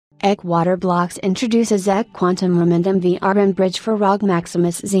EC Water Blocks introduces EC Quantum Momentum VRM Bridge for ROG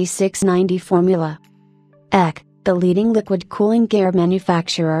Maximus Z690 formula. EC, the leading liquid cooling gear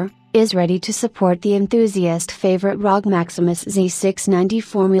manufacturer, is ready to support the enthusiast favorite ROG Maximus Z690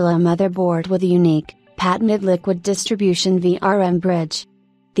 formula motherboard with a unique, patented liquid distribution VRM bridge.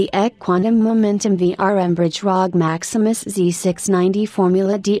 The EC Quantum Momentum VRM Bridge ROG Maximus Z690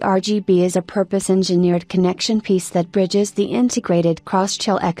 Formula DRGB is a purpose-engineered connection piece that bridges the integrated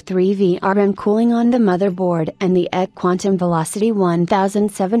CrossChill X3 VRM cooling on the motherboard and the EC Quantum Velocity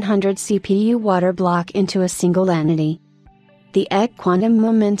 1700 CPU water block into a single entity. The EC Quantum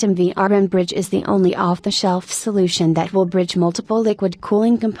Momentum VRM Bridge is the only off-the-shelf solution that will bridge multiple liquid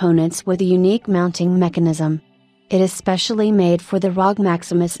cooling components with a unique mounting mechanism. It is specially made for the ROG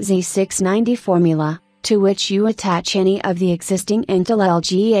Maximus Z690 formula, to which you attach any of the existing Intel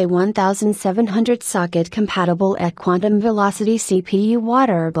LGA 1700 socket-compatible EC Quantum Velocity CPU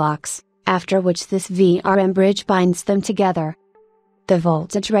water blocks, after which this VRM bridge binds them together. The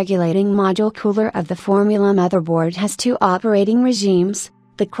voltage-regulating module cooler of the formula motherboard has two operating regimes.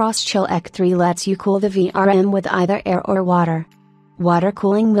 The CrossChill X3 lets you cool the VRM with either air or water. Water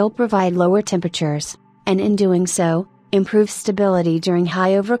cooling will provide lower temperatures, and in doing so, improve stability during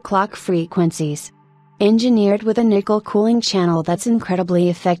high overclock frequencies. Engineered with a nickel cooling channel that's incredibly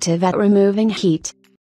effective at removing heat,